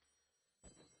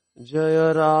जय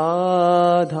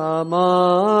राधा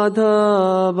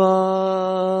माधव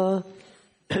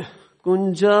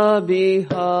कुंज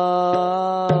बिहारी।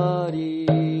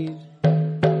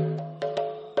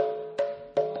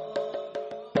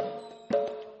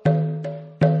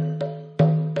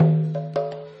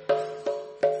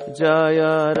 जय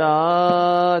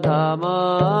राधा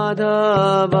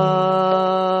माधव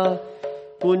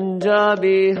कुंज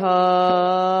बिहारी।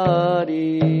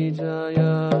 जय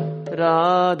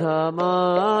राधा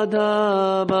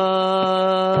माधव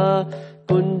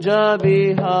कुंज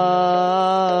बिहारी।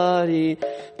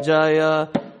 जय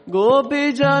गोपी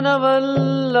जन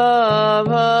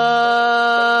वल्लभ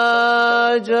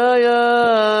जय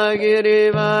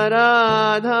गिरिवराधारी।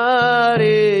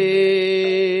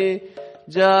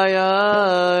 जय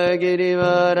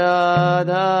गिरिवराधारी।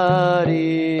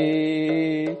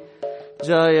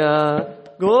 जय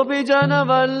गोपी जन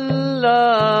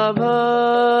वल्लभ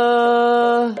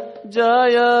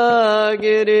जय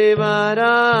गिरिवराधारी।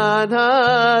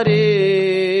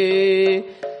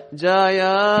 जय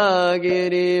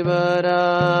गिरिवराधारी।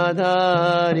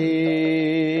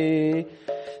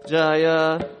 जय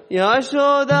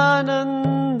यशोदानंदन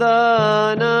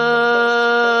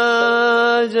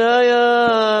जय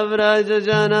व्रज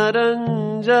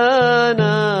जनरंजन।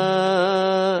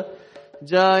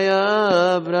 जय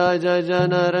व्रज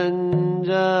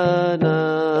जनरंजन।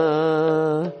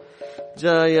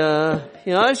 जय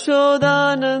यशोदानंदन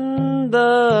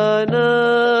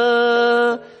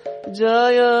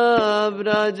जय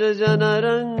व्रज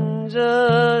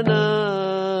जनरंजन।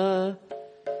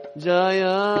 जय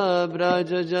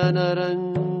व्रज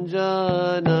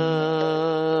जनरंजन।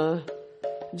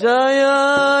 जय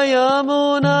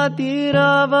यमुना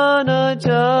तीरवनचारी।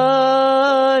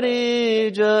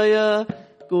 जय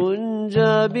कुंज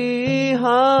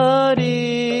बिहारी।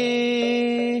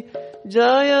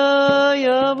 जय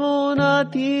यमुना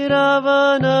तीरवनचारी।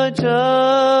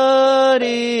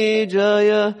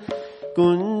 जय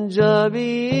कुंज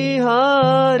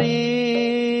बिहारी।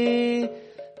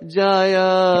 जय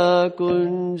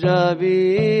कुंज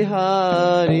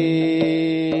बिहारी।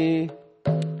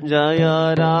 जय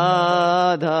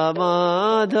राधा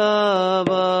माधव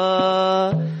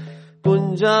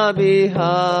कुंज बिहारी।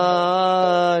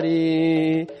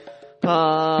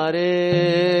 हरे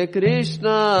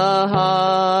कृष्णा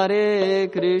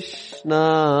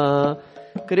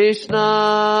कृष्णा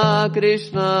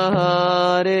कृष्णा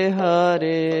हरे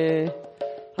हरे।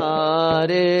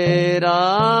 हरे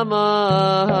राम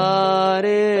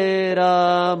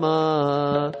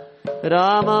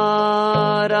राम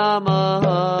राम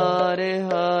हरे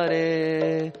हरे।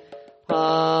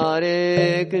 हरे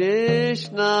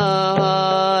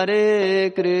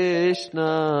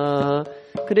कृष्णा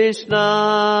कृष्णा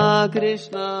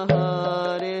कृष्णा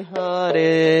हरे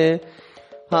हरे।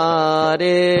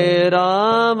 हरे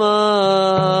राम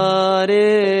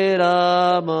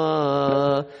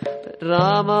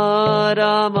राम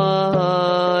राम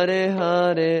हरे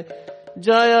हरे।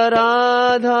 जय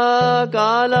राधा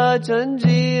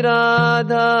कालचंजी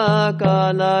राधा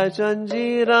कालचंजी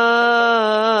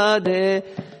राधे।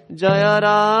 जय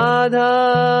राधा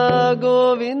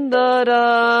गोविंद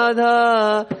राधा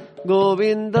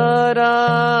गोविंद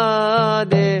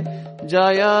राधे।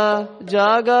 जय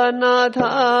जगन्नाथ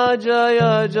जय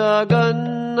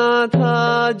जगन्नाथ।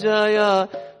 जय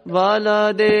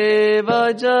बलदेव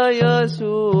जय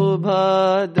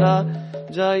सुभद्रा।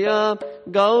 जय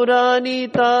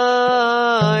गौरानीताय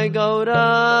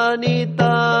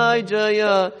गौरानीताय। जय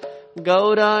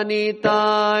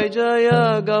गौरानीताय जय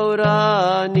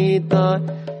गौरानीताय।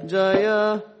 जय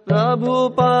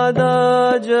प्रभुपाद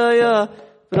जय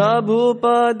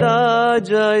प्रभुपाद।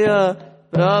 जय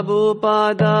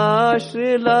प्रभुपाद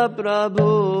श्रील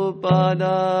प्रभुपाद।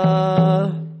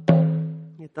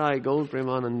 निताय गौर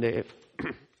प्रेमानंदे।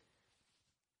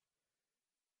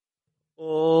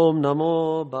 ओम नमो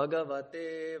भगवते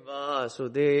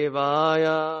वासुदेवाय।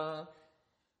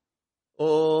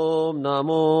 ओम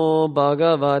नमो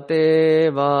भगवते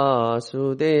वासुदेवाय।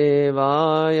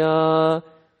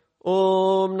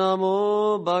 ओम नमो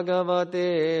भगवते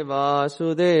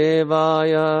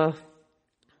वासुदेवाय।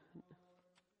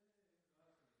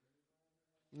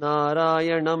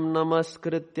 नारायणं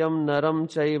नमस्कृत्यं नरं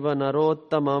चैव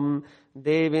नरोत्तमं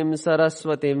देवीं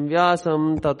सरस्वतीं व्यासं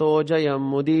ततो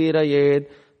जयमुदीरयेत्।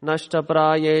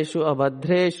 नष्टप्रायेषु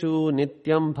अभद्रेषु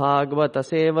नित्यं भागवत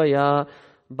सेवया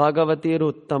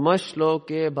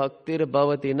भगवतीरुत्तमश्लोके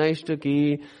भक्तिर्भवति नैष्टिकी।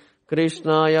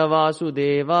 कृष्णाय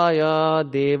वासुदेवाय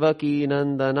देवकी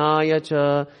नंदनाय च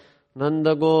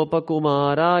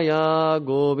नंदगोपकुमाराय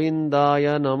गोविंदाय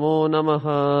नमो नमः।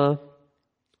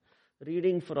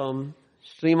 Reading from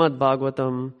Srimad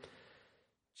Bhagavatam,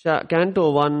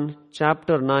 Canto 1,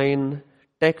 Chapter 9,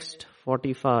 Text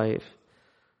 45.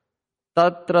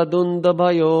 Tatra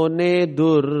dundabhayo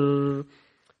nedur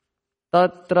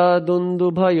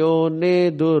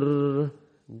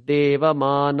deva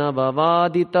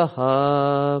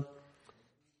manavavaditaha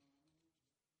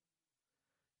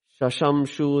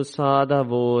shashamshu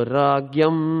sadhavo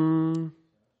ragyam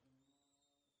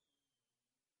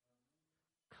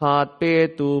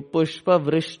khatpetu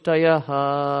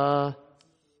pushpavrishtayah.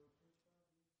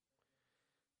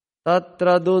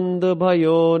 Tatra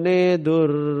dundabhayo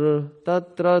nedur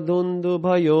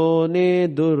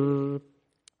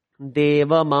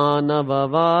deva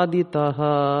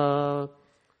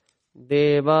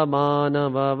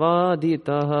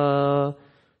manavavaditaha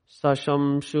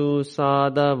sashamshu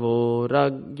sadhavo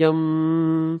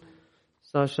ragyam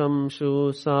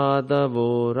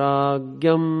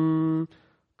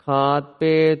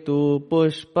khatpetu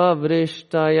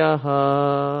pushpavrishtayah.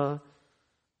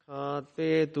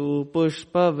 Khatpetu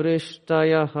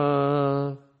pushpavrishtayah.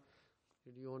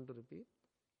 Did you want to repeat?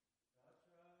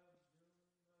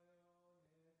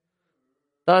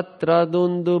 Tatra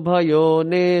dundubhayo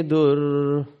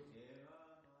nedur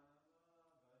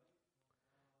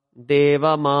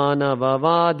deva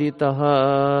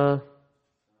manavavaditaha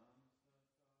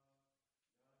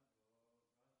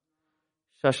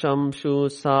shashamshu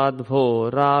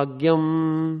sadhvo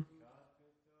ragyam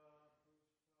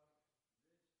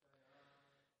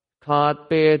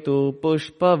khatpetu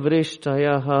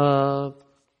pushpavrishtayah.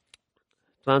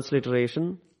 Transliteration.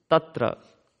 Tatra,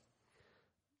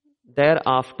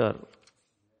 thereafter.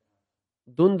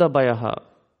 Dundabhayaha,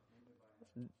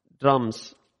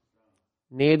 drums.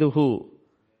 Neduhu,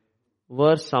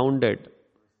 were sounded.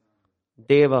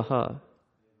 Devaha,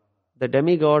 the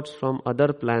demigods from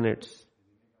other planets.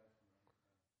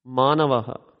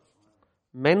 Manavaha,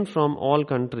 men from all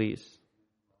countries.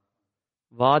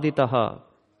 Vaditaha,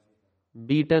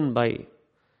 beaten by.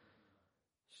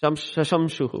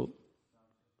 Shashamshuhu,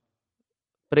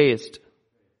 praised.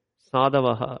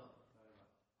 Sadhavaha,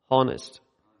 honest.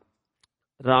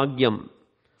 Ragyam,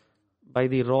 by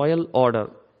the royal order.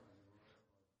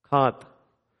 Khat,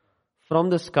 from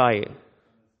the sky.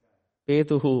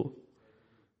 Petuhu,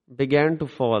 began to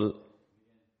fall.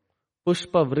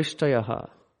 Pushpa vrishtayaha,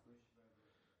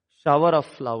 shower of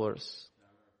flowers.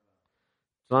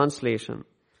 Translation.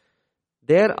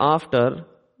 Thereafter,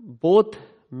 both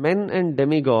men and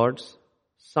demigods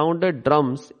sounded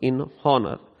drums in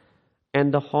honor,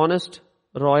 and the honest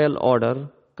royal order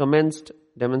commenced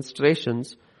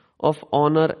demonstrations of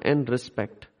honor and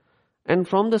respect. And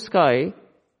from the sky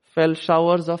fell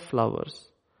showers of flowers.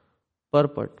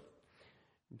 Purport.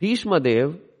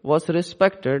 Bhishmadev was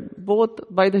respected both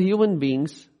by the human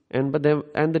beings and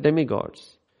the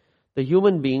demigods. The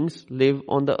human beings live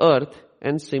on the earth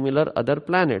and similar other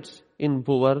planets in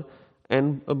Bhur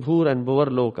and Bhuvar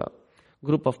Loka,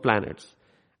 group of planets.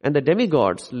 And the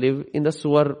demigods live in the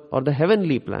Suvar or the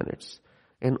heavenly planets.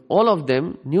 And all of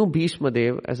them knew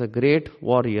Bhishmadev as a great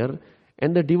warrior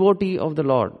and the devotee of the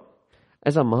Lord.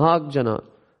 As a Mahajana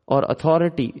or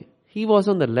authority, he was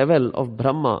on the level of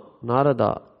Brahma,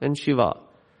 Narada and Shiva.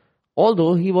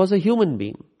 Although he was a human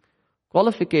being,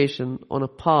 qualification on a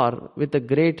par with the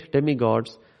great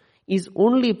demigods is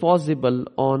only possible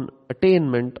on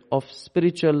attainment of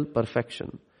spiritual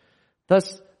perfection.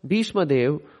 Thus,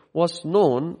 Bhishmadev was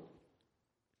known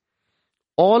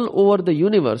all over the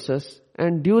universes,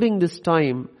 and during his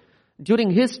time,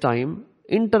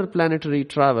 interplanetary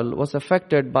travel was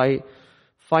affected by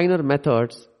finer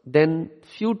methods than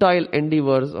futile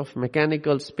endeavors of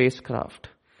mechanical spacecraft.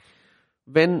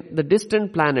 When the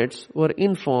distant planets were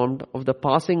informed of the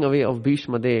passing away of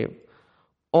Bhishmadev,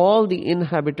 all the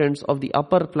inhabitants of the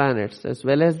upper planets as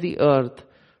well as the earth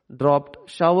dropped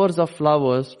showers of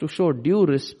flowers to show due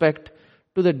respect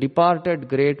to the departed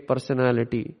great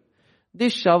personality.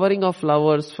 This showering of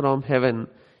flowers from heaven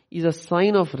is a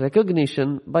sign of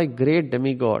recognition by great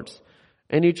demigods,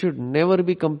 and it should never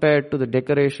be compared to the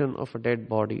decoration of a dead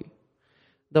body.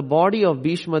 The body of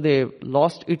Bhishmadev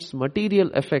lost its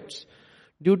material effects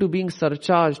due to being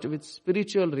surcharged with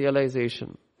spiritual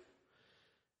realization.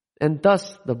 And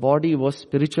thus the body was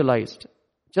spiritualized,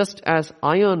 just as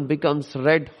iron becomes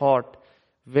red hot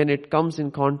when it comes in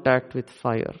contact with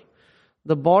fire.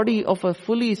 The body of a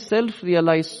fully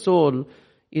self-realized soul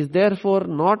is therefore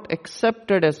not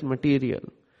accepted as material.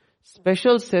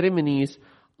 Special ceremonies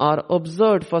are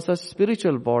observed for such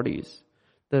spiritual bodies.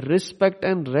 The respect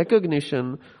and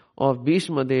recognition of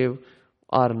Bhishmadev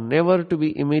are never to be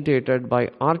imitated by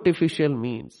artificial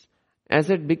means,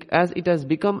 as it has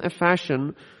become a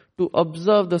fashion to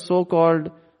observe the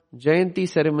so-called Jayanti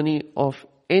ceremony of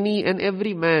any and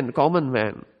every man, common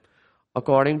man.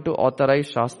 According to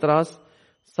authorized Shastras,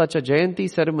 such a Jayanti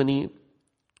ceremony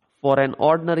for an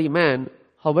ordinary man,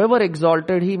 however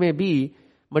exalted he may be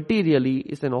materially,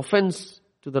 is an offense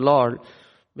to the Lord,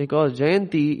 because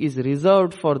Jayanti is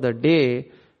reserved for the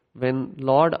day when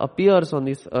Lord appears on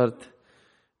this earth.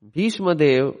 Bhishma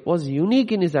Dev was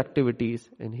unique in his activities,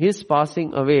 and his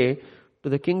passing away to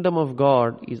the kingdom of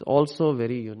God is also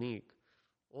very unique.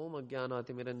 Om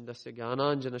Ajnanati Mirandasya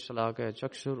Jnananjana Shalakaya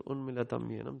Chakshur Unmilatam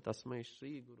Yenam Tasmai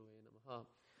Shri Guruve Namaha.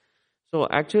 So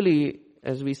actually,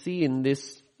 as we see in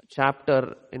this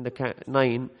chapter in the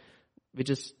 9, which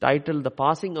is titled The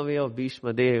Passing Away of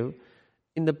Bhishma Dev,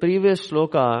 in the previous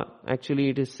shloka, actually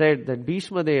it is said that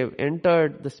Bhishma Dev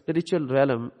entered the spiritual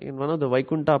realm in one of the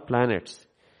Vaikuntha planets,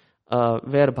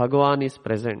 where Bhagavan is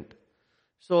present.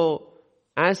 So,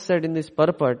 as said in this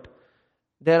purport,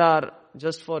 there are,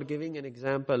 just for giving an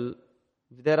example,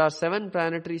 there are 7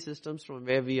 planetary systems from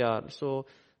where we are. So,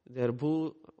 there are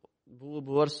Bhuvar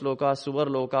Sloka, Suvar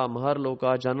Loka, Mahar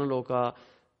Loka, Jana Loka,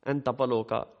 and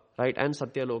Tapaloka, right? And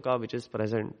Satya Loka, which is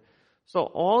present. So,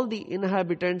 all the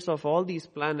inhabitants of all these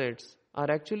planets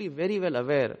are actually very well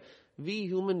aware. We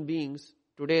human beings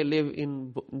today live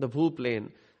in the Bhu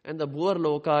plane, and the Bhuvar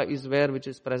Loka is where which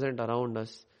is present around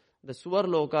us. The Suvar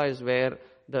Loka is where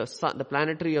the sun, the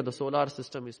planetary or the solar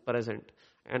system is present.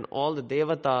 And all the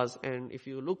Devatas, and if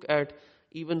you look at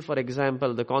even for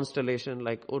example the constellation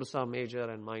like Ursa Major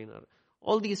and Minor,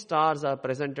 all these stars are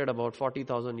presented about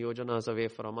 40,000 yojanas away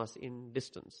from us in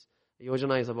distance.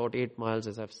 Yojana is about 8 miles,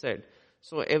 as I've said.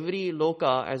 So every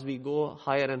loka, as we go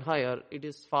higher and higher, it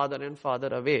is farther and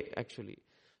farther away actually.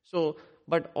 So,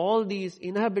 but all these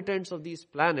inhabitants of these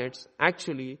planets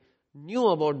actually knew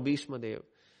about Bhishma Dev.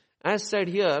 As said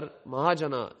here,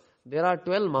 Mahajana, there are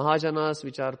 12 Mahajanas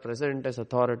which are present as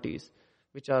authorities,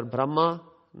 which are Brahma,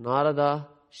 Narada,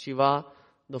 Shiva,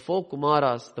 the 4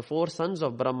 Kumaras, the 4 sons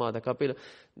of Brahma,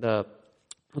 the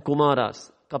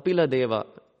Kumaras, Kapila Deva,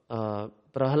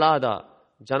 Prahlada,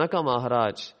 Janaka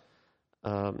Maharaj,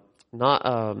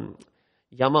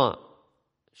 Yama,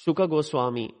 Shuka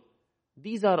Goswami.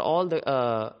 These are all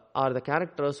the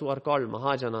characters who are called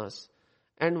Mahajanas.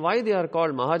 And why they are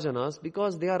called Mahajanas?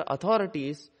 Because they are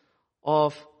authorities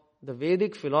of the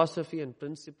Vedic philosophy and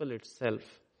principle itself.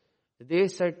 They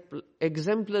set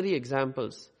exemplary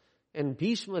examples. And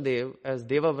Bhishma Dev, as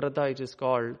Devavrata it is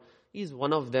called, is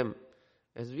one of them.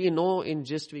 As we know in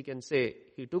gist, we can say,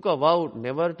 he took a vow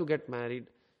never to get married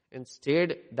and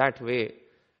stayed that way.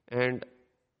 And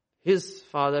his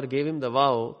father gave him the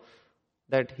vow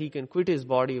that he can quit his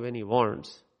body when he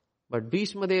wants. But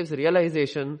Bhishma Dev's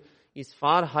realization is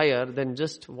far higher than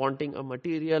just wanting a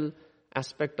material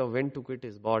aspect of when to quit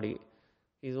his body.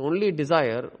 His only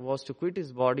desire was to quit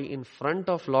his body in front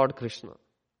of Lord Krishna.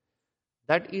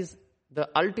 That is the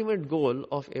ultimate goal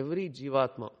of every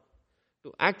Jivatma.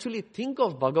 To actually think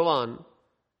of Bhagavan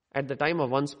at the time of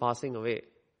one's passing away.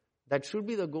 That should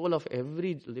be the goal of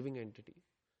every living entity.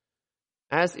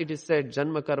 As it is said,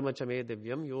 Janma karma chame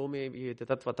divyam yo me vyete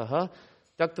tatvataha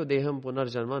takto deham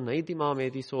punarjanma naiti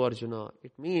mameti so Arjuna.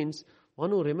 It means one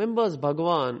who remembers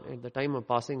Bhagavan at the time of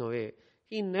passing away,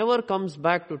 he never comes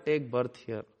back to take birth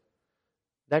here.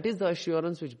 That is the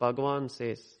assurance which Bhagavan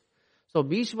says. So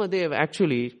Bhishma Dev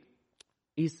actually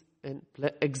is an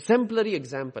exemplary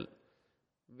example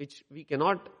which we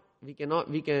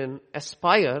can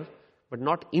aspire but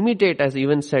not imitate, as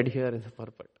even said here in the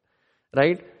purport.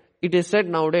 Right? It is said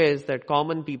nowadays that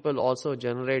common people also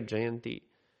generate Jayanti.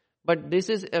 But this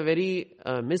is a very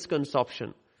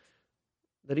misconception.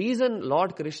 The reason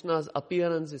Lord Krishna's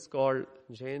appearance is called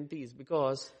Jayanti is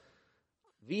because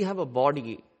we have a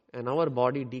body and our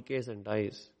body decays and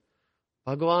dies.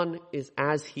 Bhagavan is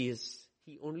as he is.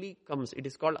 He only comes. It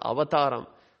is called avataram.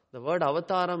 The word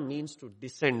avataram means to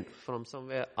descend from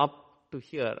somewhere up to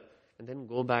here and then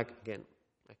go back again,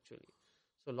 actually.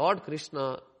 So Lord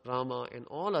Krishna, Rama and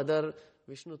all other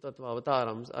Vishnu Tattva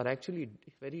avatarams are actually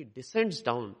very descends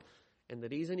down. And the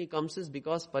reason he comes is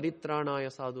because paritranaya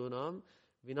sadhunam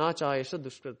vinachayasha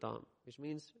dushkritam, which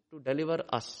means to deliver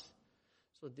us.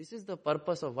 So this is the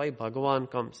purpose of why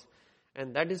Bhagavan comes.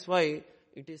 And that is why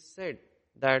it is said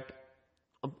that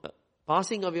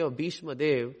passing away of Bhishma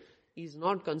Dev is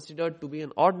not considered to be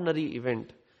an ordinary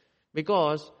event.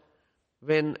 Because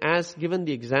when, as given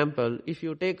the example, if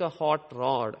you take a hot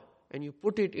rod and you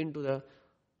put it into the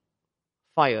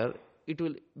fire, it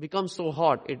will become so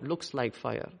hot, it looks like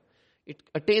fire. It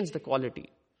attains the quality.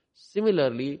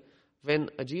 Similarly, when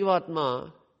a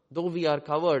Jivatma, though we are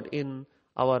covered in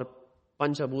our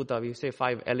Panchabhuta, we say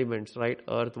 5 elements, right?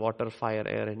 Earth, water, fire,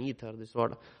 air and ether. This is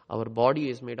what our body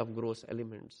is made of, gross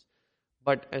elements.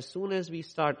 But as soon as we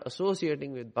start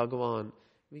associating with Bhagavan,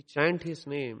 we chant his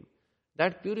name,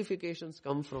 that purifications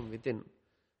come from within.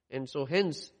 And so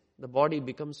hence, the body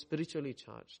becomes spiritually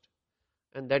charged.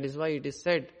 And that is why it is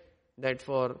said that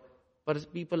for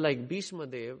people like Bhishma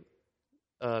Dev,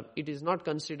 it is not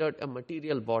considered a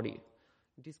material body.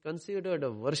 It is considered a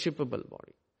worshipable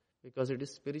body because it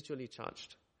is spiritually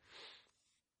charged.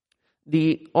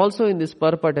 Also in this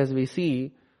purport, as we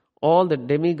see, all the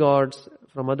demigods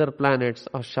from other planets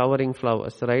are showering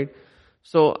flowers, right?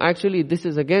 So actually this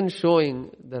is again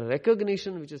showing the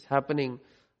recognition which is happening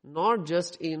not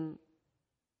just in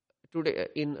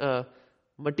a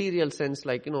material sense,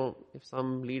 like, if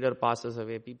some leader passes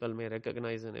away, people may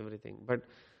recognize and everything. But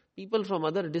people from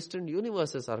other distant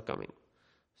universes are coming.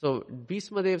 So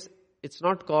Bhishma Dev's, that's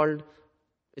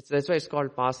why it's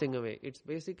called passing away. It's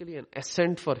basically an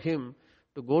ascent for him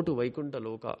to go to Vaikuntha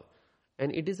Loka.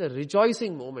 And it is a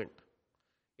rejoicing moment.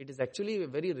 It is actually a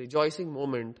very rejoicing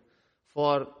moment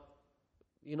for,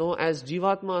 as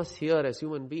Jivatmas here, as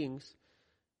human beings,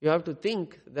 you have to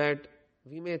think that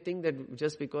we may think that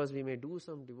just because we may do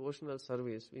some devotional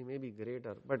service, we may be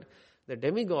greater. But the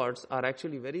demigods are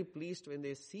actually very pleased when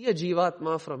they see a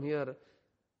Jivatma from here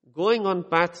going on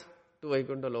path to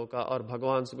Vaikuntha Loka or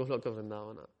Bhagavan's Goloka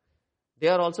Vrindavana. They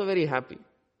are also very happy.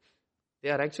 They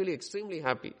are actually extremely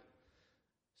happy.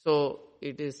 So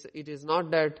it is not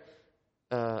that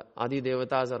Adi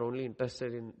Devatas are only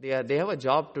interested in, they have a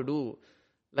job to do.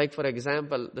 Like for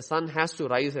example, the sun has to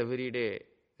rise every day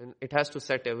and it has to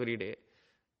set every day.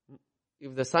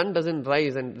 If the sun doesn't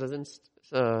rise and doesn't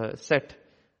set,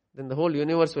 then the whole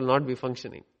universe will not be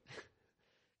functioning.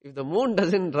 If the moon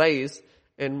doesn't rise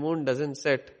and moon doesn't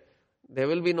set, there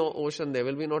will be no ocean, there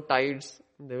will be no tides,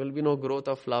 there will be no growth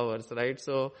of flowers, right?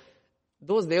 So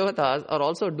those devatas are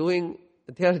also doing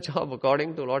their job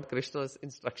according to Lord Krishna's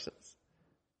instructions.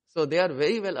 So they are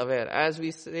very well aware, as we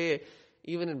say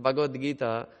even in Bhagavad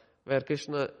Gita, where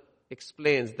Krishna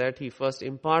explains that he first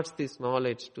imparts this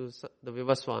knowledge to the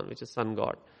Vivaswan, which is sun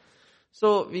god.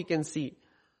 So we can see.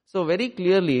 So very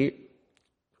clearly,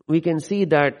 we can see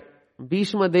that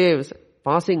Bhishma Dev's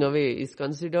passing away is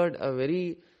considered a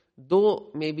very,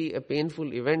 though maybe a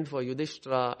painful event for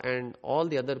Yudhishthira and all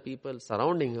the other people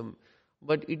surrounding him,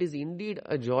 but it is indeed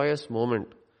a joyous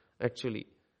moment, actually.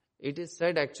 It is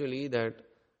said actually that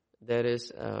there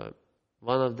is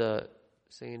one of the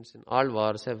saints in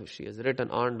Alvar, she has written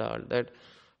Andal, that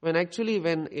when a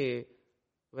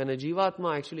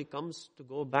Jivatma actually comes to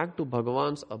go back to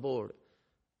Bhagavan's abode,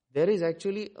 there is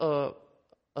actually a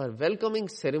welcoming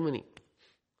ceremony.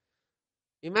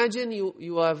 Imagine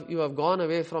you have gone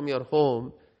away from your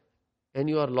home and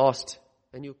you are lost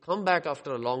and you come back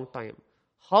after a long time.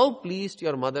 How pleased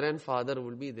your mother and father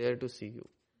will be there to see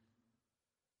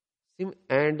you.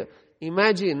 And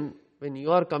imagine when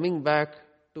you are coming back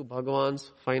to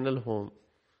Bhagavan's final home,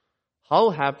 how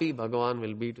happy Bhagavan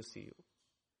will be to see you.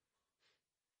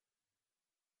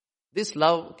 This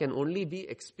love can only be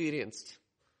experienced.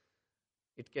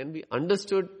 It can be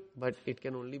understood, but it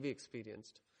can only be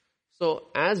experienced. So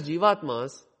as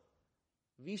Jivatmas,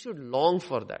 we should long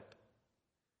for that.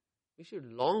 We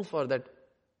should long for that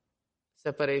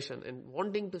separation and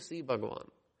wanting to see Bhagavan,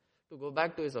 to go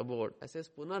back to his abode. As says,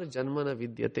 Punar Janmana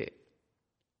Vidyate.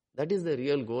 That is the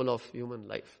real goal of human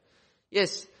life.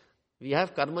 Yes, we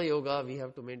have karma yoga, we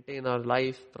have to maintain our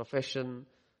life, profession,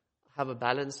 have a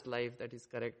balanced life, that is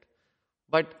correct.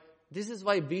 But this is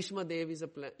why Bhishma Dev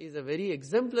is a very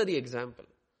exemplary example.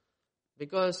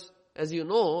 Because, as you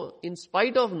know, in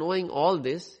spite of knowing all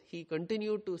this, he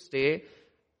continued to stay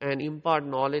and impart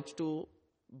knowledge to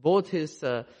both his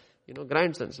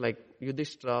grandsons, like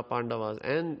Yudhishthira, Pandavas,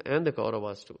 and the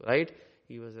Kauravas too, right?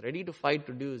 He was ready to fight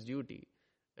to do his duty.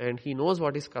 And he knows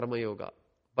what is karma yoga.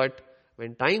 But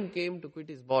when time came to quit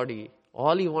his body,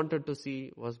 all he wanted to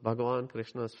see was Bhagavan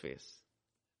Krishna's face.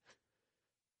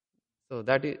 So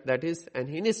that is, and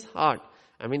in his heart,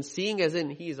 seeing as in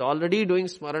he is already doing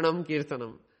Smaranam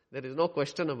Kirtanam. There is no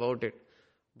question about it.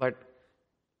 But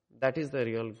that is the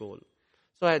real goal.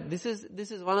 So this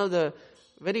is one of the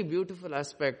very beautiful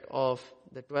aspect of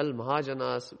the 12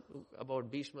 Mahajanas about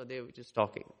Bhishma Dev which is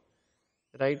talking.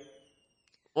 Right?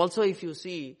 Also, if you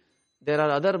see, there are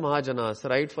other Mahajanas,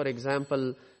 right? For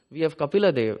example, we have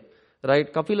Kapila Dev,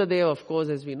 right? Kapila Dev, of course,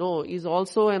 as we know, is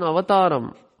also an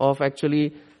avataram of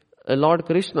actually Lord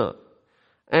Krishna.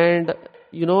 And,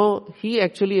 he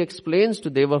actually explains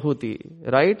to Devahuti,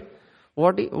 right?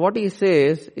 What he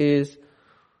says is,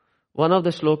 One of the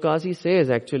shlokas he says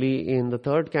actually in the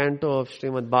third canto of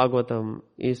Srimad Bhagavatam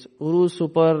is Uru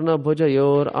Suparna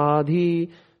Bhujayor Adhi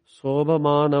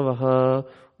Sobhamanavaha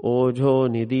Ojo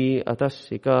Nidhi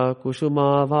Atashika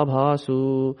Kushuma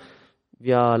Vabhasu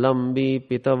Vyalambi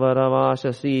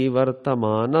Pitavaravashasi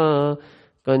Vartamana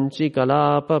Kanchi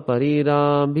Kalapa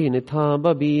Parirambi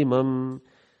Nithamba Bhimam.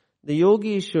 The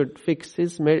yogi should fix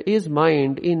his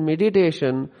mind in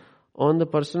meditation on the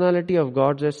personality of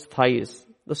God's thighs,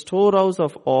 the storehouse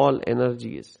of all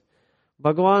energies.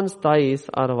 Bhagavan's thighs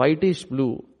are whitish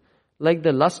blue, like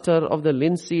the luster of the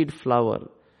linseed flower,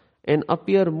 and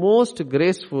appear most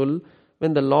graceful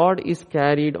when the Lord is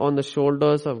carried on the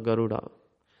shoulders of Garuda.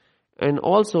 And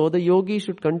also the yogi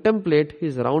should contemplate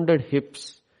his rounded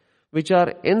hips, which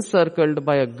are encircled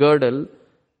by a girdle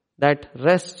that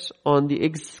rests on the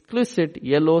exquisite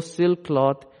yellow silk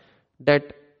cloth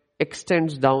that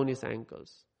extends down his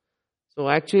ankles. So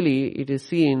actually it is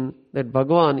seen that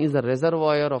Bhagavan is the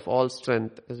reservoir of all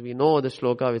strength. As we know the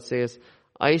shloka which says,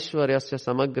 Aishwaryasya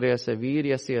samagrayasya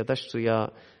viryasya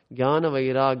yatashriya jnana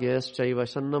vairagyasya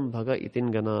shannam bhaga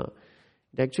itingana.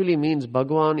 It actually means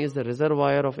Bhagavan is the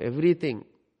reservoir of everything.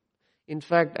 In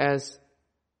fact, as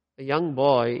a young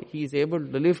boy, he is able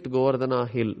to lift Govardhana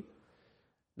hill.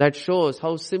 That shows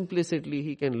how simplicity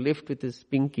he can lift with his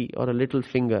pinky or a little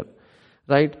finger.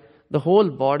 Right? The whole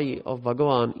body of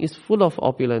Bhagavan is full of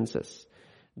opulences.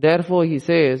 Therefore, he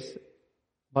says,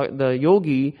 the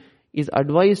yogi is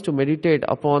advised to meditate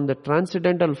upon the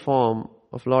transcendental form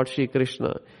of Lord Shri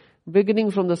Krishna,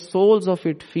 beginning from the soles of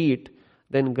its feet,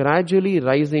 then gradually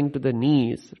rising to the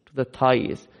knees, to the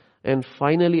thighs, and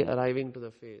finally arriving to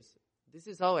the face. This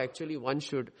is how actually one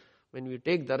should, when we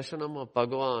take darshanam of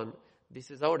Bhagavan,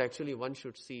 this is how actually one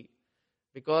should see.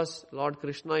 Because Lord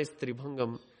Krishna is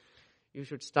Tribhangam, you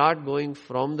should start going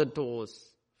from the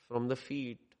toes, from the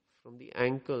feet, from the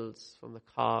ankles, from the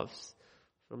calves,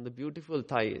 from the beautiful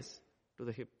thighs to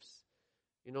the hips.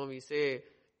 You know, we say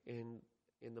in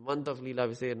the month of Leela,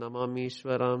 we say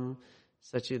Namamishwaram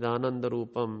Sachidananda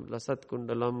Rupam Lasat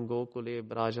Kundalam Gokule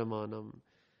Brajamanam.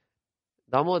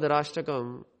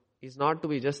 Damodarashtakam is not to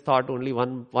be just thought only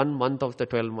one month of the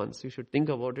 12 months. You should think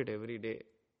about it every day.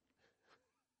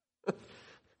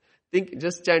 Think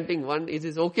just chanting one, it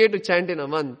is okay to chant in a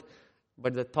month,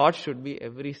 but the thought should be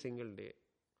every single day.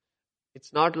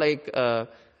 It's not like,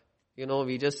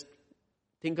 we just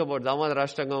think about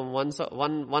Damodarashtakam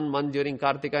one month during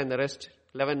Kartika and the rest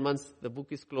 11 months the book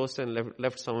is closed and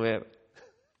left somewhere.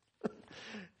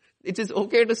 It is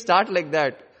okay to start like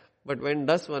that, but when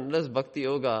one does Bhakti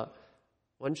Yoga,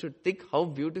 one should think how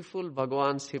beautiful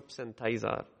Bhagavan's hips and thighs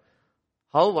are.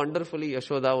 How wonderfully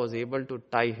Yashoda was able to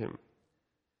tie him.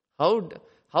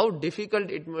 How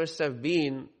difficult it must have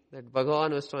been that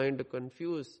Bhagavan was trying to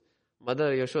confuse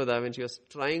Mother Yashoda when she was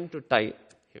trying to tie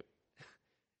him.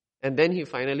 And then he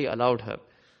finally allowed her.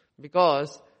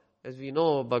 Because, as we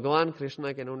know, Bhagavan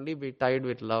Krishna can only be tied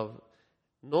with love.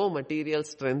 No material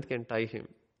strength can tie him,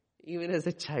 even as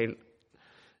a child.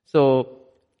 So,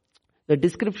 the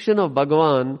description of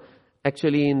Bhagavan,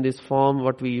 actually in this form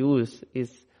what we use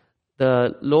is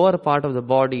the lower part of the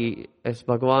body as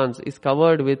Bhagavan's is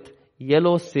covered with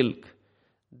yellow silk.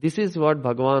 This is what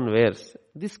Bhagavan wears.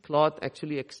 This cloth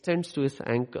actually extends to his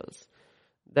ankles.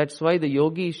 That's why the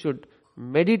yogi should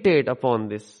meditate upon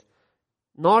this.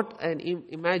 Not an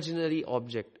imaginary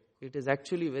object. It is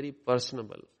actually very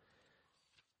personable.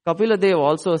 Kapila Dev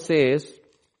also says,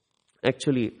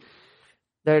 actually,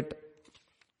 that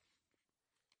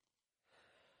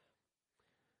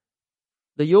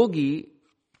the yogi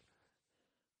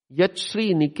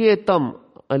Yachri Niketam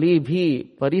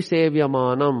Alibhi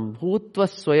Parisevyamanam Bhutva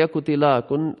Swayakutila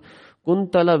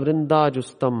Kuntala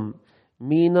Vrindajustam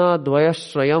Meena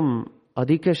Dvayashrayam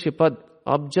Adhikashipad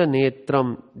Abja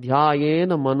Netram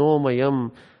Dhyayena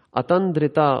Manomayam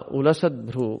Atandrita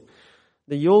Ulasadbhru.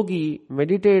 The yogi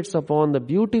meditates upon the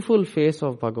beautiful face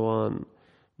of Bhagavan,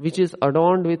 which is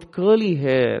adorned with curly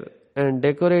hair and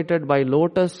decorated by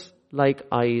lotus-like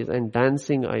eyes and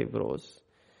dancing eyebrows.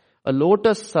 A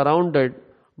lotus surrounded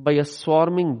by a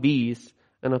swarming bees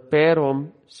and a pair of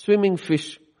swimming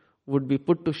fish would be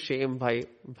put to shame by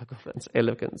Bhagavan's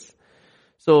eloquence.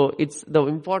 So it's the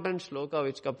important shloka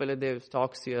which Kapila Dev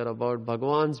talks here about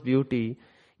Bhagavan's beauty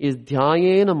is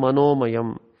Dhyayena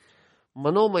Manomayam.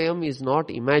 Manomayam is not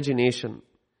imagination.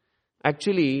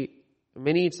 Actually,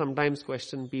 many sometimes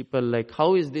question people like,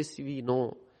 how is this we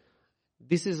know?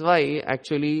 This is why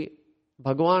actually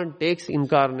Bhagavan takes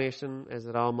incarnation as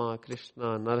Rama,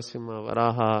 Krishna, Narasimha,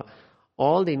 Varaha.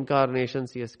 All the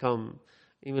incarnations he has come,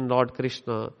 even Lord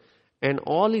Krishna. And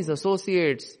all his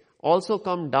associates also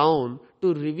come down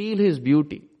to reveal his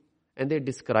beauty. and they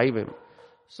describe him.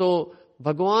 So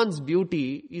Bhagavan's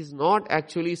beauty is not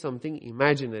actually something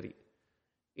imaginary.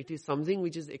 It is something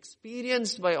which is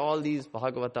experienced by all these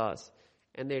Bhagavatas,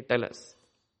 and they tell us.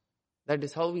 That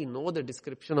is how we know the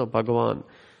description of Bhagavan.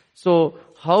 So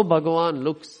how Bhagavan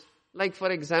looks, like for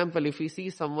example, if we see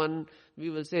someone, we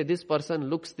will say this person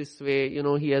looks this way,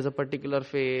 he has a particular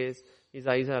face, his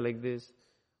eyes are like this.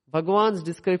 Bhagavan's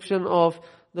description of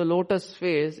the lotus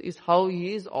face is how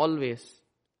he is always.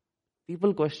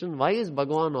 People question, why is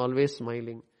Bhagavan always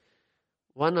smiling?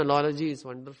 One analogy is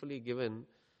wonderfully given.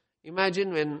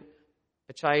 Imagine when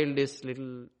a child is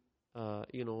little,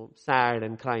 sad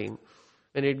and crying.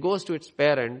 When it goes to its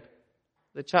parent,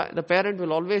 the parent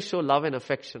will always show love and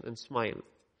affection and smile.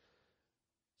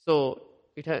 So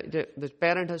the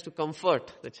parent has to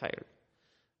comfort the child.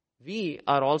 We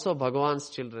are also Bhagavan's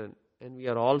children, and we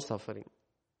are all suffering.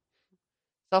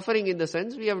 Suffering in the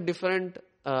sense we have different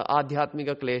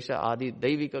adhyatmika klesha, adi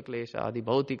daivika klesha, adi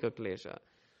bhautika klesha.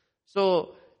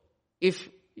 So if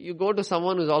you go to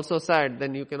someone who is also sad,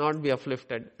 then you cannot be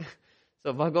uplifted.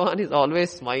 So Bhagavan is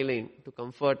always smiling to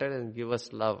comfort us and give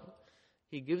us love.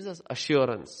 He gives us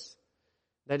assurance.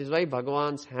 That is why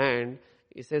Bhagavan's hand,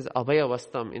 it says Abhaya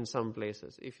Vastam in some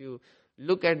places. If you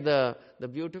look at the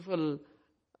beautiful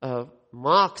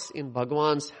marks in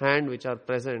Bhagavan's hand which are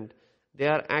present, they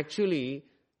are actually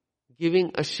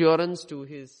giving assurance to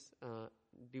his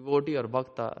devotee or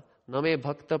bhakta. Name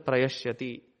bhakta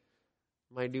prayashyati.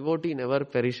 My devotee never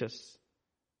perishes.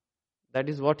 That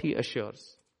is what he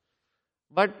assures.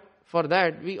 But for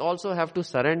that, we also have to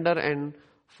surrender and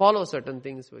follow certain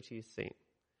things which he is saying.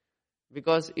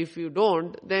 Because if you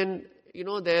don't, then,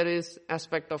 there is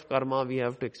aspect of karma we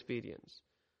have to experience.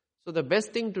 So the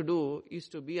best thing to do is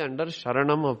to be under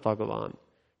Sharanam of Bhagavan,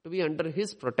 to be under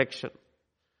his protection.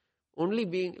 Only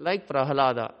being like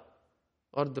Prahalada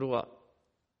or Dhruva.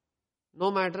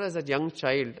 No matter as a young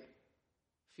child,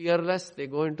 fearless, they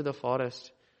go into the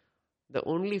forest. The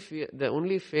only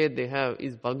faith they have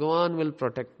is Bhagavan will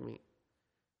protect me.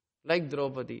 Like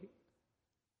Draupadi.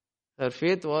 Her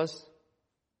faith was,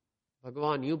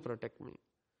 Bhagavan, you protect me.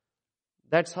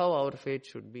 That's how our faith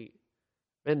should be.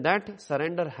 When that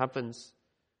surrender happens,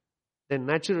 then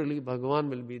naturally Bhagavan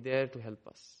will be there to help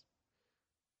us.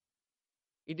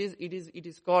 It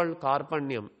is called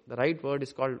karpanyam. The right word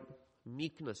is called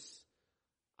meekness.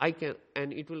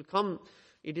 And it will come,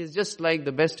 it is just like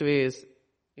the best way is,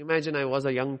 imagine I was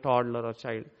a young toddler or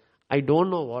child. I don't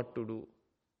know what to do.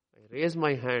 I raise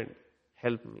my hand,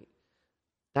 help me.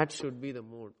 That should be the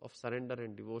mode of surrender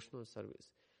and devotional service.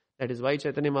 That is why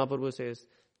Chaitanya Mahaprabhu says,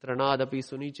 Tranadapi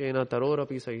sunichena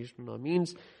tarorapi sahishnuna.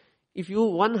 Means, if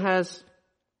one has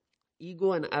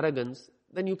ego and arrogance,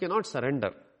 then you cannot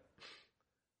surrender.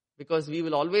 Because we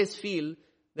will always feel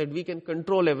that we can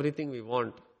control everything we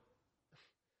want.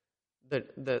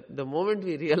 The moment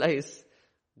we realize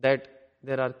that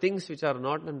there are things which are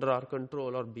not under our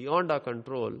control or beyond our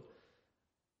control,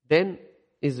 then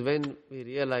is when we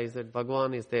realize that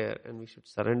Bhagavan is there and we should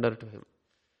surrender to him.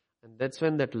 And that's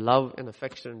when that love and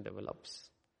affection develops.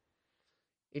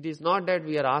 It is not that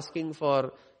we are asking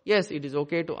for, yes, it is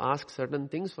okay to ask certain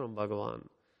things from Bhagavan.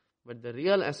 But the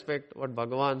real aspect, what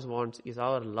Bhagavan wants, is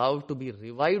our love to be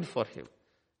revived for him.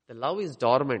 The love is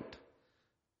dormant.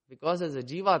 Because as a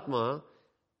Jivatma,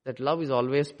 that love is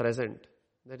always present.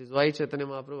 That is why Chaitanya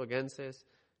Mahaprabhu again says,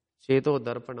 Cheto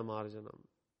Darpana Marjanam.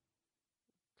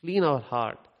 Clean our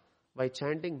heart by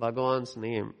chanting Bhagavan's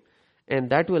name. And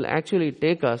that will actually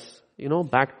take us,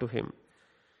 back to him.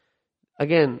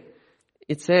 Again,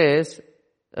 it says,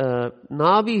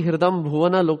 Nabi Hridam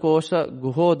Bhuvana Lokosha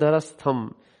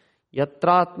Guhodarastham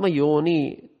Yatratma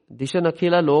Yoni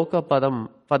Dishanakhila Loka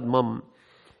Padmam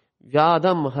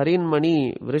Vyadam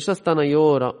Harinmani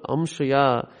Vrishastanayor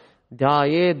Amshya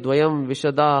Dhyaye Dvayam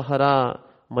Vishadahara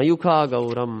Mayukha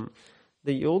Gauram.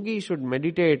 The yogi should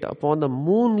meditate upon the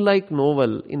moon-like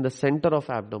navel in the center of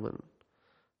abdomen.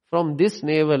 From this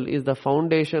navel is the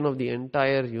foundation of the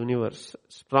entire universe,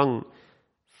 sprung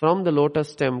from the lotus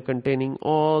stem containing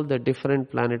all the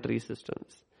different planetary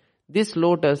systems. This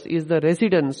lotus is the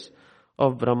residence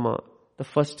of Brahma, the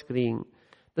first being.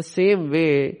 The same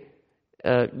way,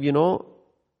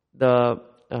 the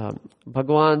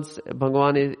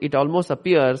Bhagavan is, it almost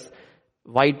appears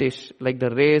whitish, like the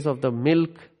rays of the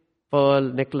milk pearl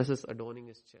necklaces adorning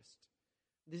his chest.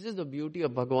 This is the beauty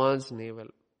of Bhagavan's navel.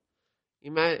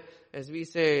 As we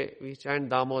say, we chant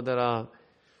Damodara,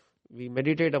 we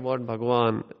meditate about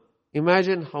Bhagavan.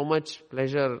 Imagine how much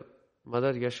pleasure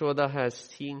Mother Yashoda has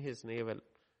seeing his navel.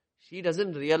 She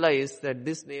doesn't realize that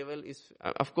this navel is,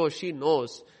 of course she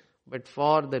knows, but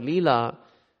for the Leela,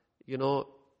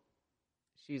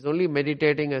 she She's only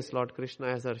meditating as Lord Krishna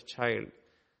as her child.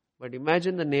 But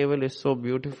imagine the navel is so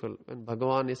beautiful and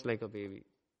Bhagavan is like a baby,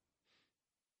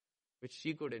 which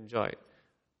she could enjoy.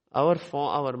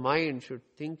 Our mind should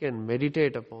think and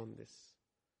meditate upon this.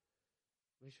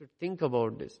 We should think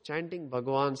about this. Chanting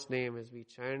Bhagavan's name as we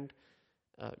chant,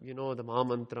 the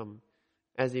Mahamantram.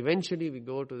 As eventually we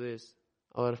go to this,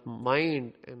 our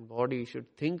mind and body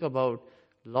should think about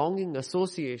longing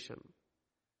association.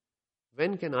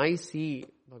 When can I see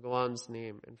Bhagavan's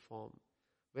name and form?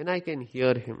 When I can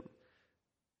hear him?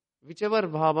 Whichever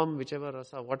bhavam, whichever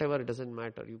rasa, whatever, it doesn't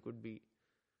matter, you could be.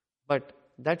 But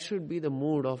that should be the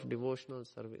mood of devotional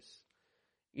service.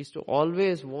 Is to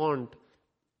always want,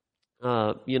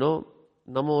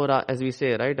 namora, as we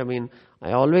say, right?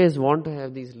 I always want to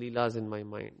have these leelas in my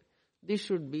mind. This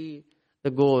should be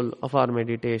the goal of our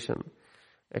meditation,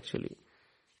 actually.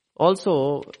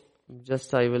 Also,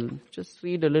 I will just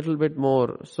read a little bit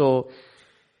more. So,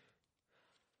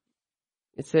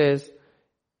 it says,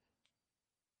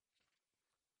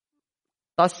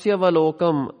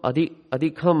 Tasyavalokam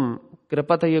adhikham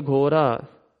kripataya ghora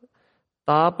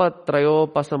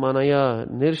tapatrayopasamanaya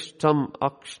nirshtam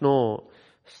akshno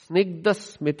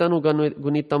snigdas mitanu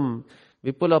gunitam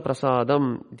vipula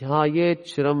prasadam dhyayet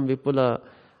chiram vipula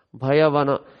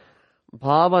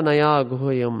bhavanaya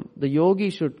guhyam. The yogi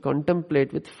should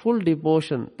contemplate with full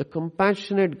devotion the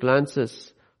compassionate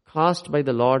glances cast by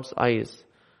the Lord's eyes,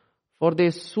 for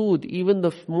they soothe even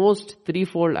the most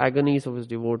threefold agonies of his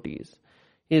devotees.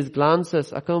 His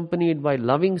glances, accompanied by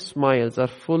loving smiles, are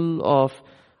full of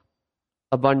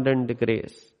abundant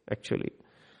grace, actually.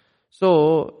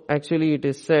 So, actually it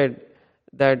is said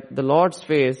that the Lord's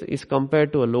face is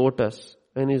compared to a lotus,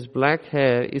 and his black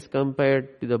hair is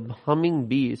compared to the humming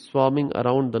bee swarming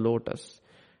around the lotus.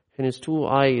 And his two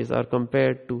eyes are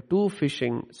compared to two fish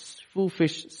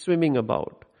swimming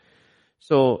about.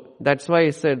 So, that's why I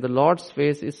said the Lord's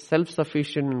face is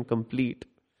self-sufficient and complete.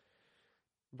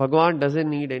 Bhagavan doesn't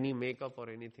need any makeup or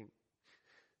anything.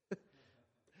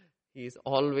 He is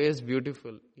always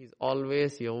beautiful. He is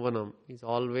always yauvanam. He is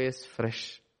always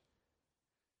fresh.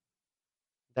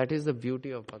 That is the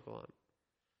beauty of Bhagavan,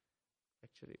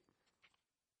 actually.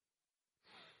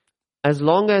 As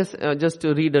long as, just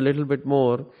to read a little bit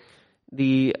more,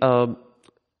 as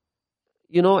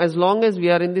long as we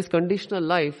are in this conditional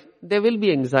life, there will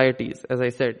be anxieties. As I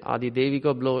said, Adi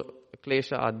Devika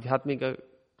Klesha, Adhyatmika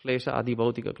Klesha, Adi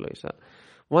Bhautika Klesha.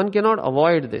 One cannot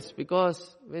avoid this,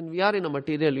 because when we are in a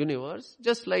material universe,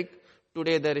 just like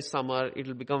today there is summer, it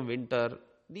will become winter.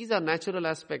 These are natural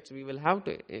aspects we will have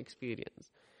to experience.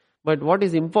 But what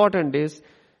is important is,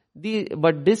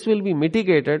 but this will be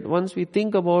mitigated once we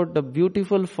think about the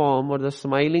beautiful form or the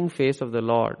smiling face of the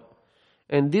Lord.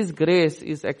 And this grace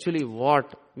is actually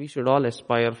what we should all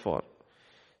aspire for.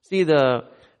 See, the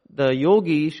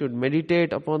yogi should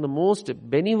meditate upon the most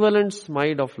benevolent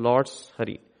smile of Lord's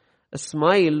Hari. A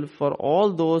smile for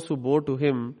all those who bow to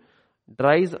him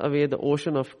dries away the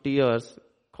ocean of tears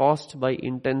caused by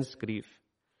intense grief.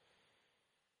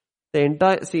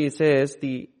 It says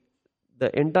the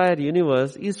entire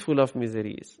universe is full of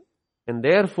miseries, and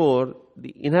therefore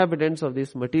the inhabitants of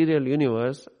this material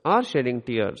universe are shedding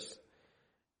tears.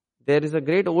 There is a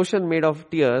great ocean made of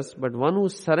tears, but one who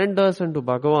surrenders unto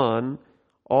Bhagavan,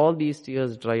 all these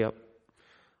tears dry up.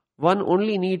 One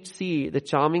only needs see the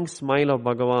charming smile of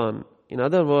Bhagavan. In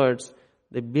other words,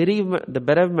 the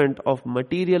bereavement of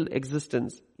material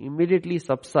existence immediately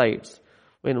subsides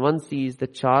when one sees the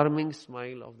charming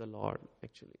smile of the Lord,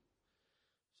 actually.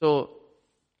 So,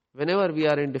 whenever we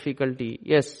are in difficulty,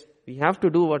 yes, we have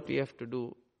to do what we have to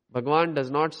do. Bhagavan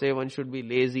does not say one should be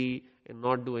lazy and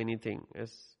not do anything.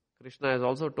 As Krishna has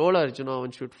also told Arjuna,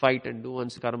 one should fight and do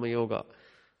one's karma yoga.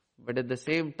 But at the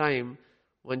same time,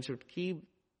 one should keep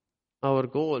our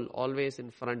goal always in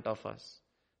front of us,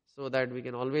 so that we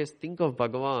can always think of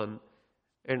Bhagavan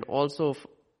and also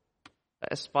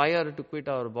aspire to quit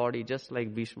our body just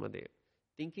like Bhishma Dev.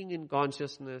 Thinking in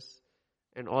consciousness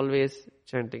and always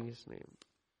chanting his name.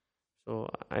 So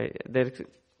there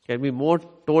can be more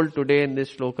told today in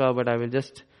this shloka, but I will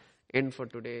just end for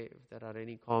today if there are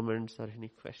any comments or any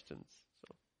questions.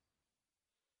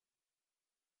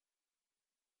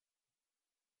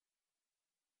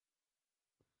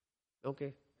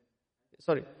 Okay.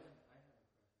 Sorry.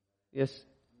 Yes.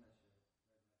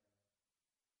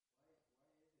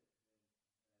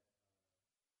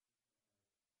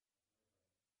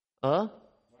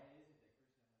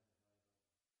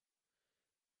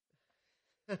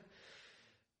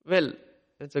 Well,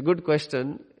 it's a good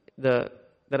question. There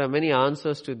are many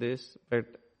answers to this, but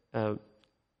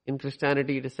in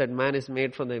Christianity it is said man is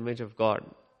made from the image of God.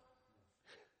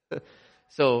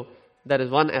 So that is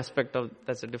one aspect of,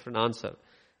 that's a different answer.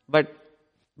 But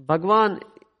Bhagwan,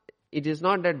 it is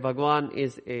not that Bhagwan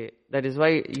is that is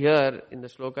why here in the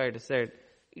shloka it is said,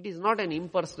 it is not an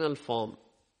impersonal form.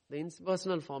 The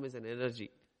impersonal form is an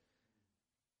energy.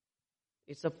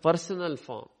 It's a personal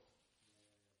form.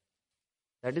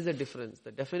 That is the difference.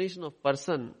 The definition of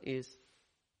person is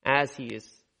as he is.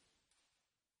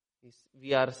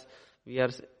 We are,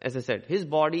 as I said, his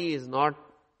body is not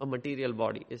a material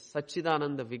body. It's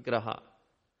Satchidananda Vigraha.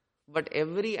 But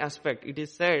every aspect, it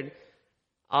is said,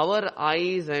 our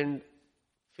eyes and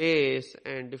face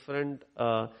and different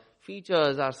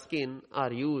features, our skin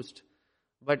are used.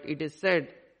 But it is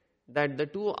said that the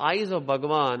two eyes of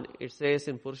Bhagavan, it says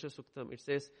in Purusha Suktam, it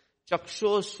says,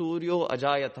 Chaksho Suryo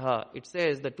Ajayatha. It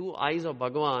says the two eyes of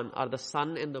Bhagavan are the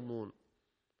sun and the moon.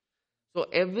 So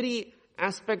every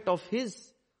aspect of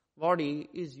his body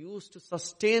is used to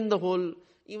sustain the whole,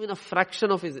 even a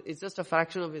fraction of it's just a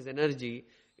fraction of his energy.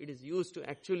 It is used to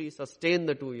actually sustain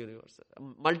the two universes,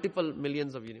 multiple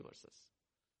millions of universes.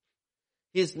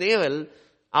 His navel,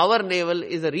 our navel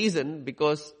is a reason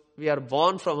because we are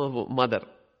born from a mother,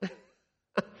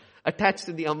 attached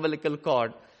to the umbilical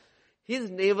cord. His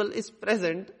navel is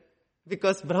present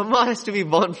because Brahma has to be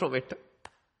born from it.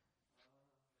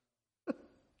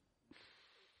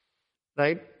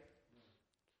 Right?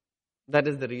 That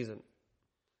is the reason.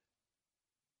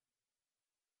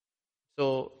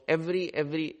 So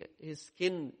his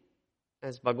skin,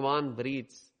 as Bhagavan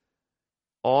breathes,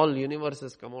 all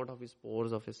universes come out of his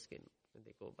pores of his skin and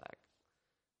they go back.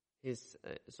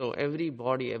 So every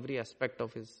body, every aspect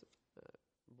of his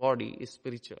body is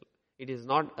spiritual. It is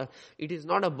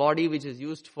not a body which is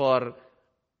used for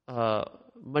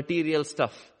material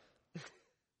stuff.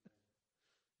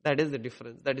 That is the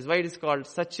difference. That is why it is called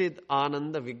Sachid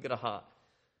Ananda Vigraha.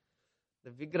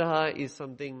 The Vigraha is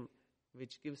something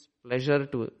which gives pleasure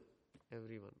to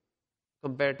everyone.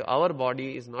 Compared to our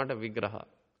body is not a Vigraha.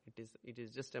 It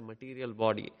is just a material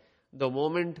body. The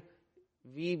moment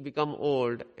we become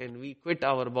old and we quit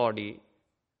our body,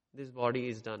 this body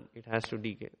is done. It has to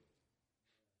decay.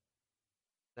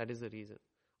 That is the reason.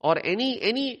 Or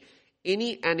any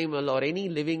animal or any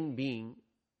living being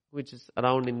which is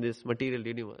around in this material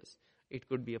universe. It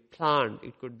could be a plant,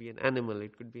 it could be an animal,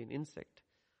 it could be an insect.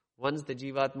 Once the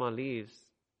Jivatma leaves,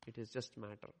 it is just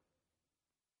matter.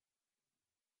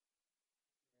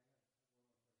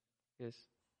 Yes.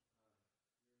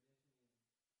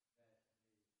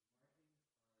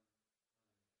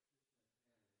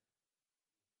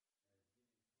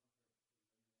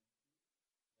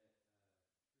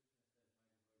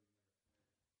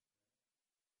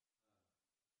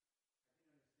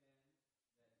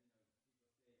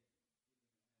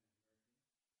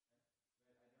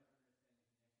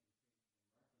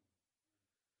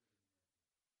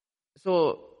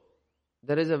 So,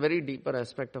 there is a very deeper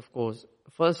aspect, of course.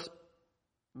 First,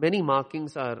 many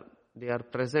markings are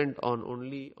present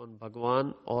only on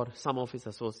Bhagavan or some of his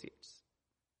associates.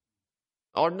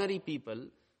 Ordinary people,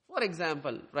 for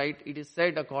example, right, it is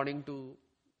said according to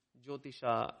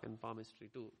Jyotisha and palmistry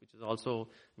too, which is also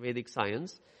Vedic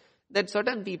science, that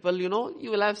certain people, you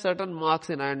will have certain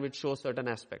marks in hand which show certain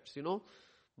aspects,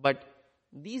 But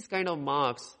these kind of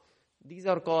marks, these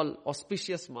are called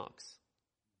auspicious marks.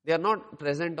 They are not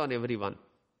present on everyone.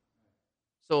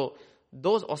 So,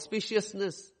 those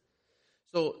auspiciousness,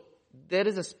 so there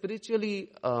is a spiritually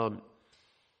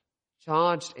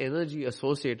charged energy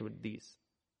associated with these.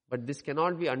 But this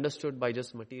cannot be understood by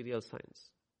just material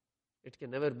science. It can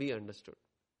never be understood.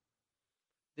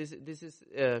 This is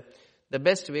the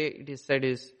best way it is said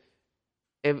is,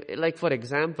 like for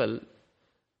example,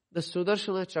 the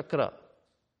Sudarshana Chakra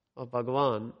of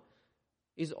Bhagavan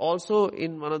is also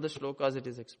in one of the shlokas. It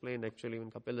is explained actually when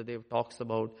Kapila Dev talks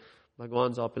about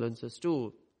Bhagavan's opulences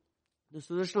too. The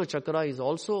Sudarshana Chakra is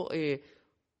also a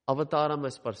avataram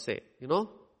as per se.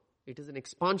 It is an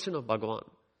expansion of Bhagavan.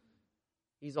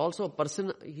 He is also a person,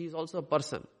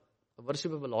 a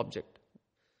worshipable object.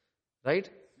 Right?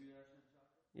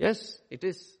 Yes, it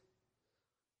is.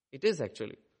 It is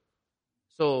actually.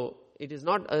 So, it is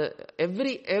not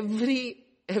every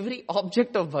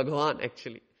object of Bhagavan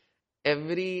actually.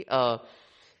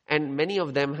 And many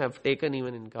of them have taken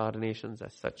even incarnations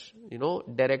as such,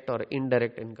 direct or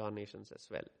indirect incarnations as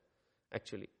well,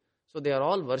 actually. So they are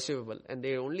all worshipable and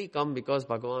they only come because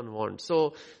Bhagavan wants.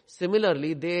 So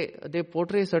similarly, they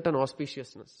portray certain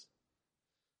auspiciousness.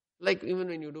 Like even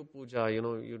when you do puja,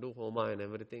 you do homa and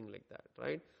everything like that,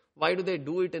 right? Why do they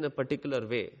do it in a particular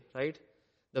way, right?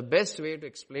 The best way to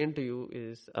explain to you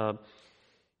is, I'll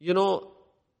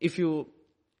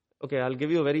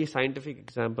give you a very scientific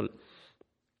example.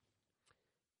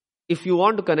 if you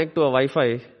want to connect to a Wi-Fi,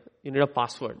 you need a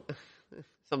password,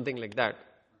 something like that.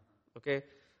 Okay?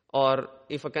 Or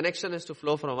if a connection is to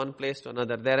flow from one place to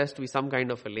another, there has to be some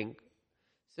kind of a link.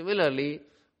 Similarly,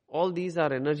 all these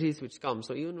are energies which come.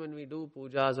 So even when we do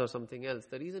pujas or something else,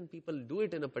 the reason people do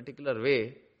it in a particular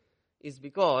way is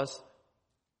because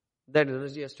that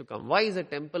energy has to come. Why is a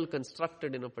temple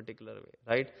constructed in a particular way,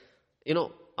 right?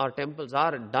 Our temples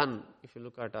are done, if you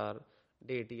look at our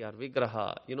deity, our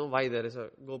vigraha, why there is a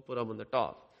gopuram on the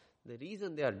top. The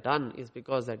reason they are done is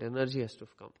because that energy has to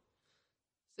come.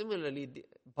 Similarly,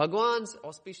 Bhagwan's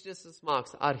auspicious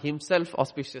marks are himself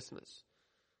auspiciousness.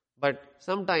 But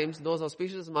sometimes those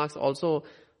auspicious marks also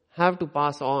have to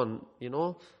pass on,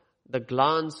 the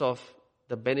glance of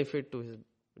the benefit to his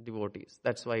devotees.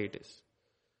 That's why it is.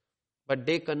 But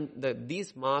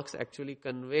these marks actually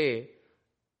convey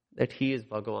that he is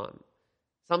Bhagavan.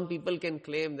 Some people can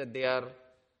claim that they are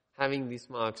having these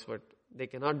marks, but they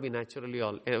cannot be naturally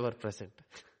ever present.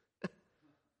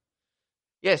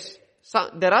 Yes,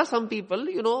 there are some people,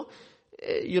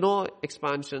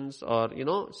 expansions or,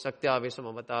 Shaktya-Avesham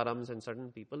avatarams, and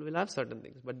certain people will have certain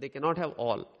things, but they cannot have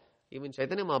all. Even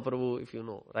Chaitanya Mahaprabhu, if you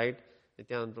know, right?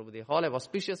 Nityananda Prabhu, they all have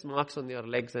auspicious marks on their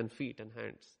legs and feet and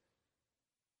hands.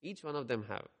 Each one of them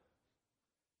have.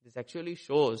 This actually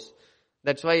shows,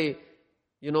 that's why,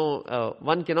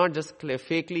 one cannot just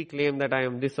fakely claim that I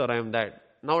am this or I am that.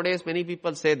 Nowadays, many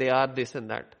people say they are this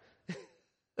and that.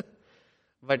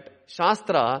 But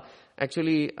Shastra,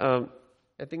 actually, I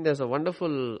think there's a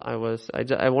wonderful, I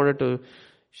wanted to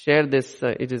share this.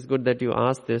 It is good that you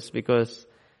asked this because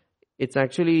it's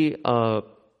actually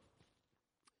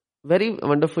very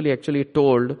wonderfully actually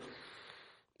told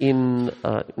in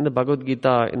the Bhagavad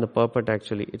Gita, in the purport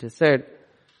actually. It is said,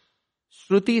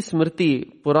 Shruti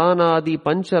Smriti Puranadi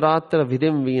Pancharatra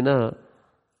Vidim Veena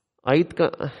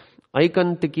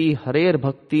Aikantiki Harer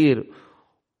Bhaktir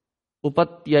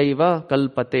Upatyaiva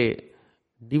Kalpate.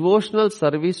 Devotional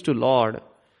service to Lord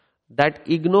that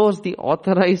ignores the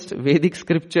authorized Vedic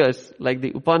scriptures like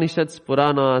the Upanishads,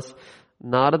 Puranas,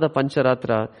 Narada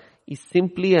Pancharatra is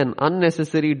simply an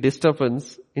unnecessary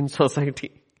disturbance in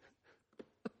society.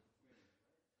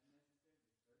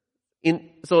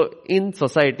 In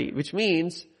society, which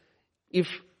means if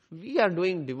we are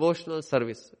doing devotional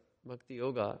service, Bhakti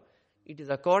Yoga, it is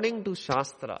according to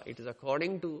Shastra, it is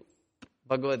according to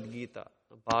Bhagavad Gita,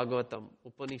 Bhagavatam,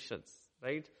 Upanishads,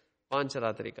 right?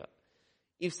 Pancharatrika.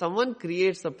 If someone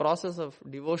creates a process of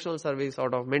devotional service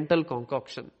out of mental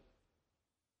concoction,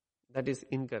 that is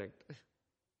incorrect.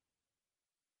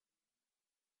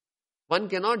 One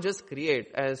cannot just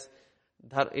create, as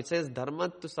it says,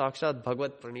 Dharmat tu sakshat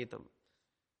bhagavad pranitam.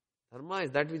 Dharma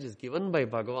is that which is given by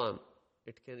Bhagavan.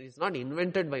 It is not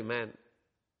invented by man.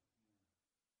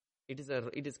 It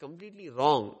is completely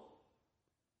wrong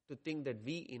to think that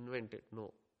we invent it.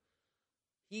 No.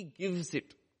 He gives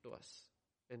it to us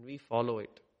and we follow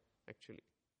it, actually.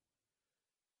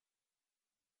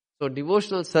 So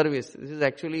devotional service, this is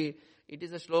actually, it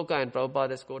is a shloka and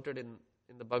Prabhupada has quoted in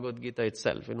the Bhagavad Gita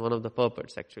itself, in one of the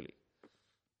purports actually.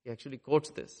 He actually quotes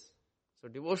this. So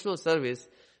devotional service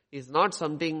is not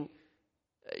something,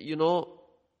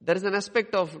 there is an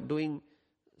aspect of doing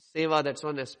seva, that's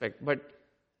one aspect. But,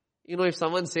 if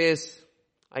someone says,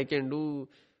 I can do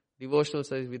devotional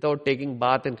service without taking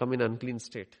bath and come in unclean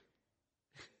state,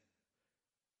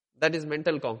 that is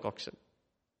mental concoction.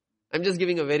 I'm just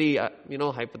giving a very,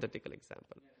 hypothetical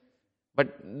example.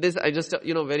 But this,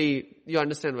 you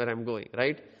understand where I'm going,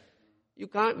 right?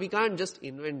 We can't just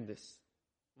invent this.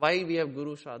 Why we have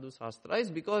Guru Sadhu Shastra is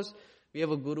because we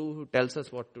have a Guru who tells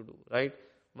us what to do, right?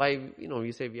 Why,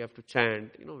 we say we have to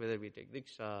chant, whether we take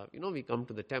Diksha, we come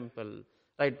to the temple,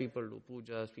 right? People do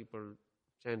pujas, people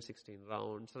chant 16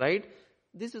 rounds, right?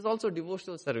 This is also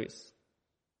devotional service.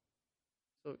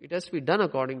 So it has to be done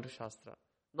according to Shastra,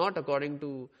 not according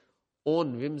to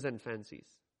own whims and fancies.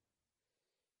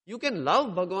 You can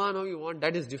love Bhagavan how you want,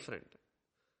 that is different.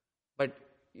 But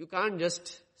you can't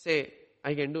just say,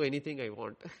 I can do anything I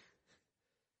want.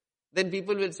 Then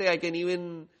people will say, I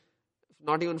can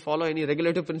not even follow any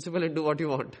regulative principle and do what you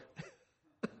want.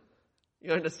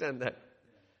 You understand that?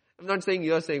 I'm not saying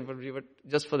you are saying, but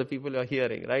just for the people who are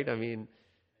hearing, right? I mean,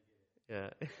 yeah.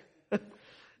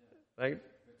 Right?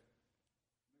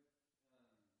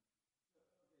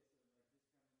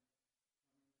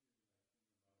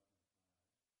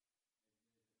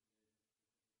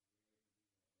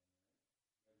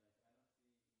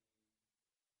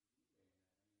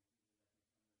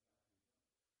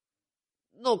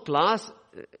 No, class,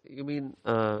 you mean,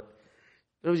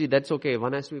 Prabhuji, that's okay.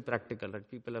 One has to be practical, right?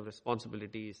 People have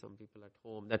responsibilities, some people at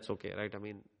home, that's okay, right? I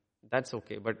mean, that's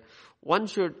okay. But one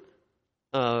should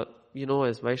as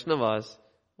Vaishnavas,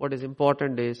 what is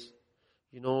important is,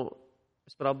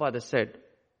 as Prabhupada has said,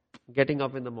 getting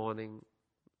up in the morning,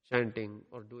 chanting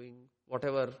or doing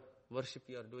whatever worship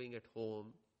you are doing at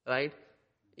home, right?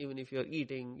 Even if you are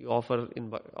eating, you offer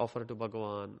to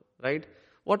Bhagavan, right?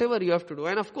 Whatever you have to do.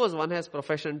 And of course, one has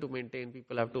profession to maintain,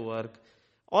 people have to work.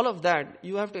 All of that,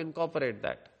 you have to incorporate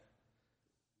that.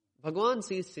 Bhagavan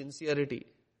sees sincerity.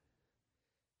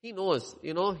 He knows,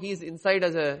 he's inside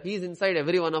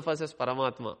every one of us as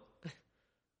Paramatma.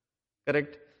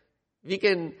 Correct? We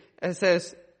can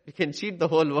assess, we can cheat the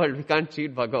whole world, we can't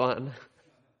cheat Bhagavan.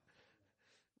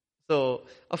 So,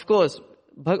 of course,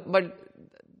 but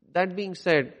that being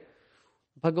said,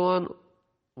 Bhagavan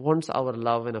wants our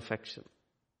love and affection.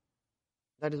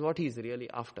 That is what he is really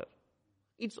after.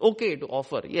 It's okay to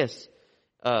offer, yes.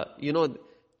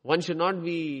 One should not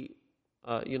be,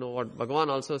 what Bhagavan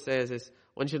also says is,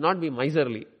 one should not be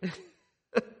miserly.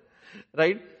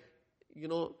 Right?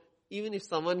 Even if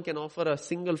someone can offer a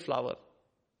single flower,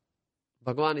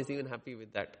 Bhagavan is even happy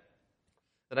with that.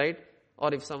 Right?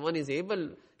 Or if someone is able,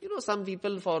 some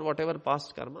people for whatever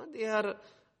past karma,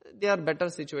 they are better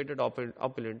situated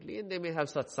opulently, and they may have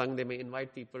satsang, they may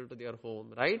invite people to their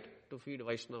home, right? To feed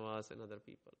Vaishnavas and other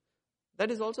people.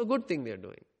 That is also a good thing they are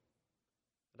doing.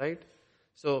 Right?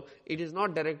 So, it is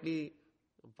not directly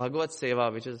Bhagavad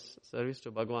Seva, which is service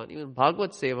to Bhagavan. Even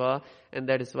Bhagavad Seva, and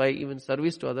that is why even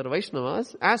service to other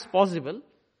Vaishnavas, as possible,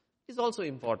 is also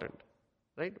important.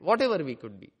 Right? Whatever we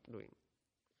could be doing.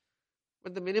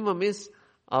 But the minimum is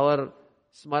our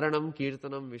Smaranam,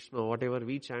 Kirtanam, Vishnu, whatever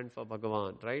we chant for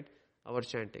Bhagavan, right? Our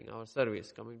chanting, our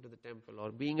service, coming to the temple,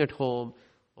 or being at home,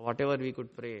 or whatever we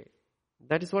could pray.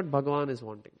 That is what Bhagavan is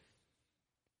wanting.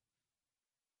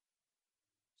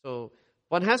 So,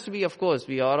 one has to be, of course,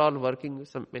 we are all working,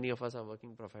 many of us are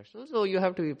working professionals, so you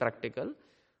have to be practical.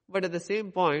 But at the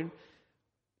same point,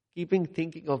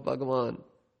 thinking of Bhagavan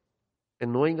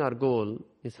and knowing our goal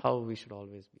is how we should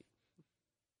always be.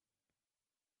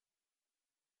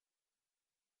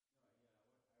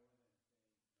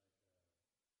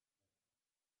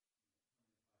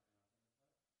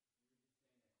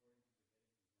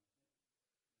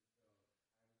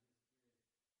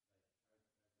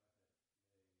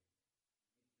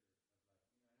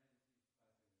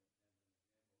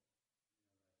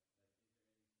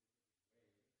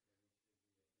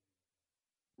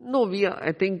 No,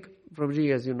 I think,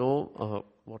 Prabhuji, as you know,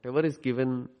 whatever is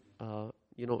given,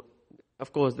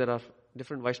 of course there are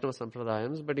different Vaishnava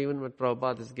Sampradayams, but even what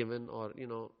Prabhupada is given, or,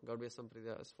 Gaudiya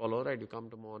Sampradayas follow, right? You come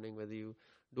to morning, whether you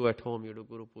do at home, you do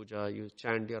Guru Puja, you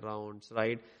chant your rounds,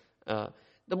 right?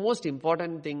 The most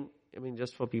important thing,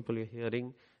 just for people you're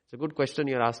hearing, it's a good question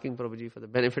you're asking, Prabhuji, for the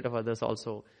benefit of others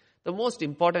also. The most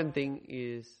important thing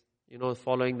is,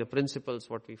 following the principles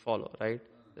what we follow, right?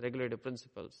 The regulative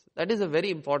principles. That is a very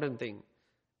important thing.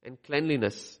 And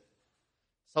cleanliness.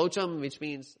 Saucham, which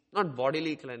means not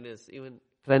bodily cleanliness, even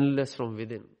cleanliness from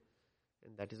within.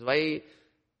 And that is why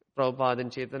Prabhupada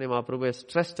and Chaitanya Mahaprabhu has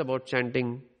stressed about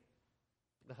chanting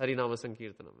the Harinama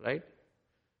Sankirtanam, right?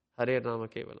 Hare Nama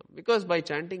Kevalam. Because by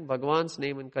chanting Bhagavan's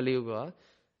name in Kali Yuga,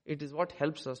 it is what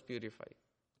helps us purify,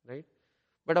 right?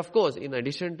 But of course, in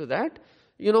addition to that,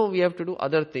 we have to do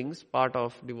other things, part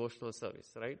of devotional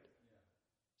service, right?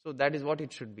 So that is what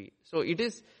it should be. So it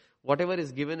is, whatever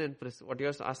is given and what you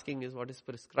are asking is what is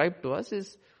prescribed to us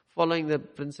is following the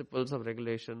principles of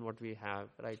regulation, what we have,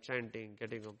 right? Chanting,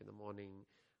 getting up in the morning,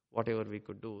 whatever we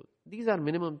could do. These are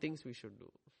minimum things we should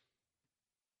do.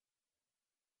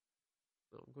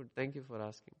 Oh, good, thank you for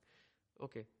asking.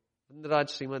 Okay. Vrindaraj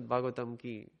Srimad Bhagavatam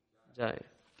ki jai.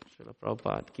 Srila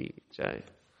Prabhupada ki jai.